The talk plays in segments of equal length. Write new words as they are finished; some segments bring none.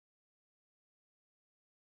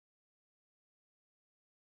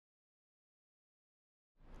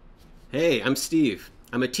Hey, I'm Steve.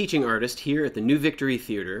 I'm a teaching artist here at the New Victory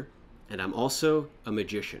Theater, and I'm also a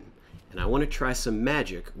magician. And I want to try some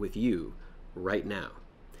magic with you right now.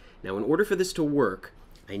 Now, in order for this to work,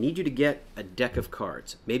 I need you to get a deck of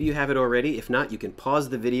cards. Maybe you have it already. If not, you can pause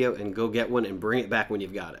the video and go get one and bring it back when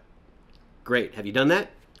you've got it. Great. Have you done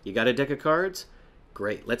that? You got a deck of cards?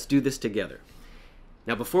 Great. Let's do this together.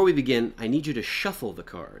 Now, before we begin, I need you to shuffle the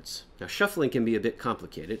cards. Now, shuffling can be a bit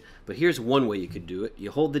complicated, but here's one way you could do it. You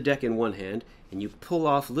hold the deck in one hand, and you pull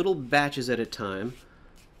off little batches at a time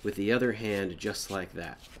with the other hand, just like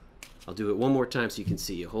that. I'll do it one more time so you can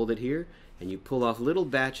see. You hold it here, and you pull off little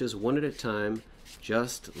batches one at a time,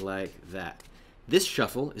 just like that. This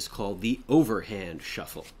shuffle is called the overhand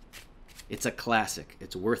shuffle. It's a classic.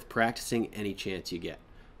 It's worth practicing any chance you get.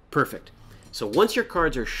 Perfect. So once your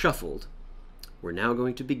cards are shuffled, we're now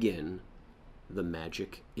going to begin the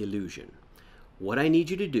magic illusion. What I need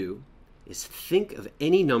you to do is think of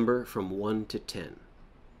any number from 1 to 10.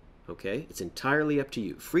 Okay? It's entirely up to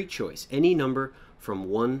you. Free choice. Any number from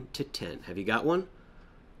 1 to 10. Have you got one?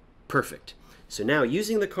 Perfect. So now,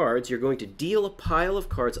 using the cards, you're going to deal a pile of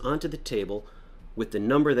cards onto the table with the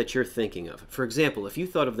number that you're thinking of. For example, if you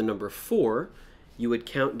thought of the number 4, you would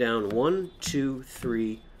count down 1, 2,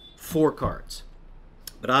 3, 4 cards.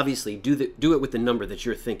 But obviously, do it with the number that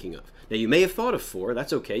you're thinking of. Now, you may have thought of 4.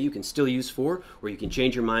 That's okay. You can still use 4, or you can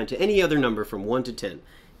change your mind to any other number from 1 to 10.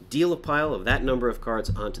 Deal a pile of that number of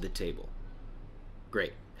cards onto the table.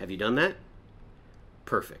 Great. Have you done that?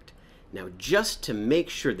 Perfect. Now, just to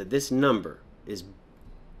make sure that this number is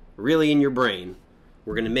really in your brain,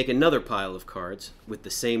 we're going to make another pile of cards with the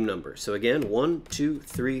same number. So again, 1, 2,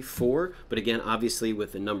 3, 4, but again, obviously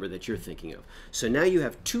with the number that you're thinking of. So now you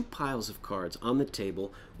have 2 piles of cards on the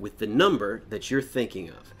table with the number that you're thinking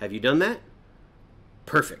of. Have you done that?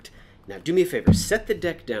 Perfect. Now do me a favor, set the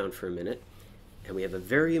deck down for a minute, and we have a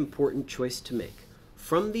very important choice to make.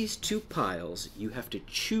 From these 2 piles, you have to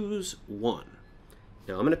choose one.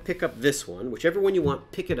 Now I'm going to pick up this one. Whichever one you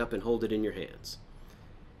want, pick it up and hold it in your hands.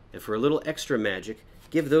 And for a little extra magic,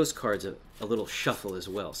 give those cards a little shuffle as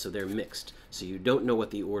well, so they're mixed, so you don't know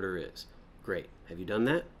what the order is. Great. Have you done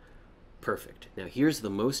that? Perfect. Now here's the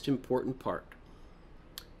most important part.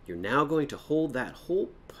 You're now going to hold that whole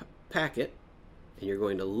packet, and you're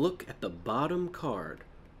going to look at the bottom card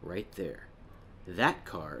right there. That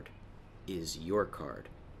card is your card.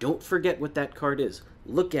 Don't forget what that card is.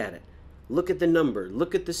 Look at it. Look at the number.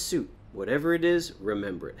 Look at the suit. Whatever it is,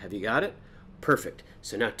 remember it. Have you got it? Perfect.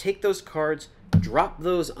 So now take those cards, drop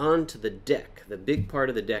those onto the deck, the big part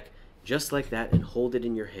of the deck, just like that, and hold it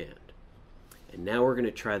in your hand. And now we're going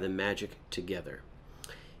to try the magic together.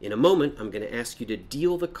 In a moment, I'm going to ask you to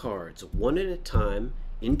deal the cards one at a time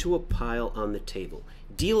into a pile on the table.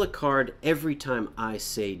 Deal a card every time I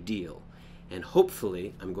say deal. And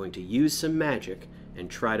hopefully, I'm going to use some magic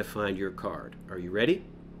and try to find your card. Are you ready?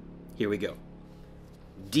 Here we go.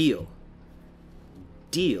 Deal.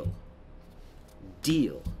 Deal.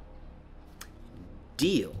 Deal.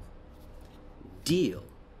 Deal. Deal.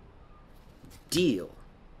 Deal.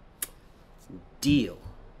 Deal.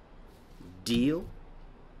 Deal.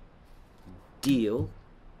 Deal.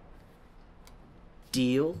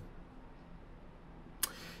 Deal.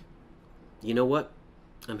 You know what?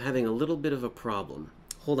 I'm having a little bit of a problem.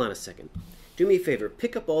 Hold on a second. Do me a favor.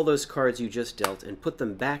 Pick up all those cards you just dealt and put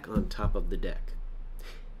them back on top of the deck.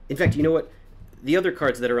 In fact, you know what? The other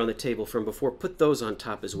cards that are on the table from before, put those on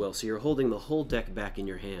top as well, so you're holding the whole deck back in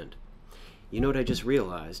your hand. You know what I just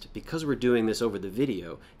realized? Because we're doing this over the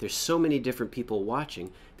video, there's so many different people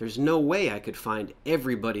watching, there's no way I could find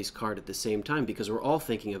everybody's card at the same time because we're all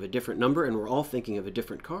thinking of a different number and we're all thinking of a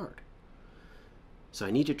different card. So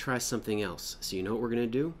I need to try something else. So you know what we're going to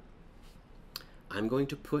do? I'm going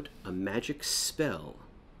to put a magic spell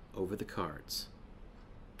over the cards.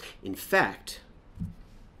 In fact,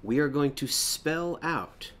 we are going to spell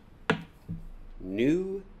out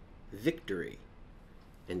New Victory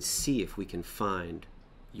and see if we can find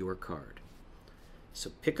your card. So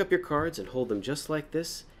pick up your cards and hold them just like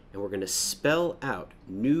this, and we're going to spell out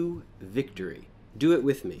New Victory. Do it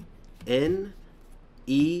with me. N-E-W-V-I-C-T-O-R-Y.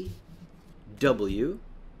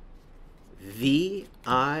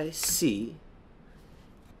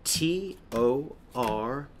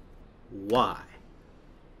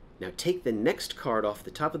 Now take the next card off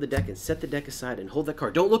the top of the deck and set the deck aside and hold that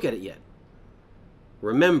card. Don't look at it yet.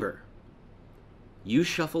 Remember, you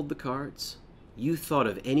shuffled the cards. You thought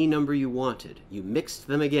of any number you wanted. You mixed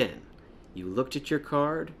them again. You looked at your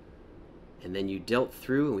card, and then you dealt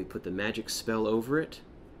through and we put the magic spell over it.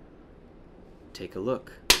 Take a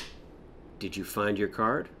look. Did you find your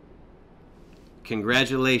card?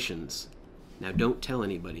 Congratulations. Now don't tell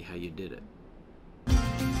anybody how you did it.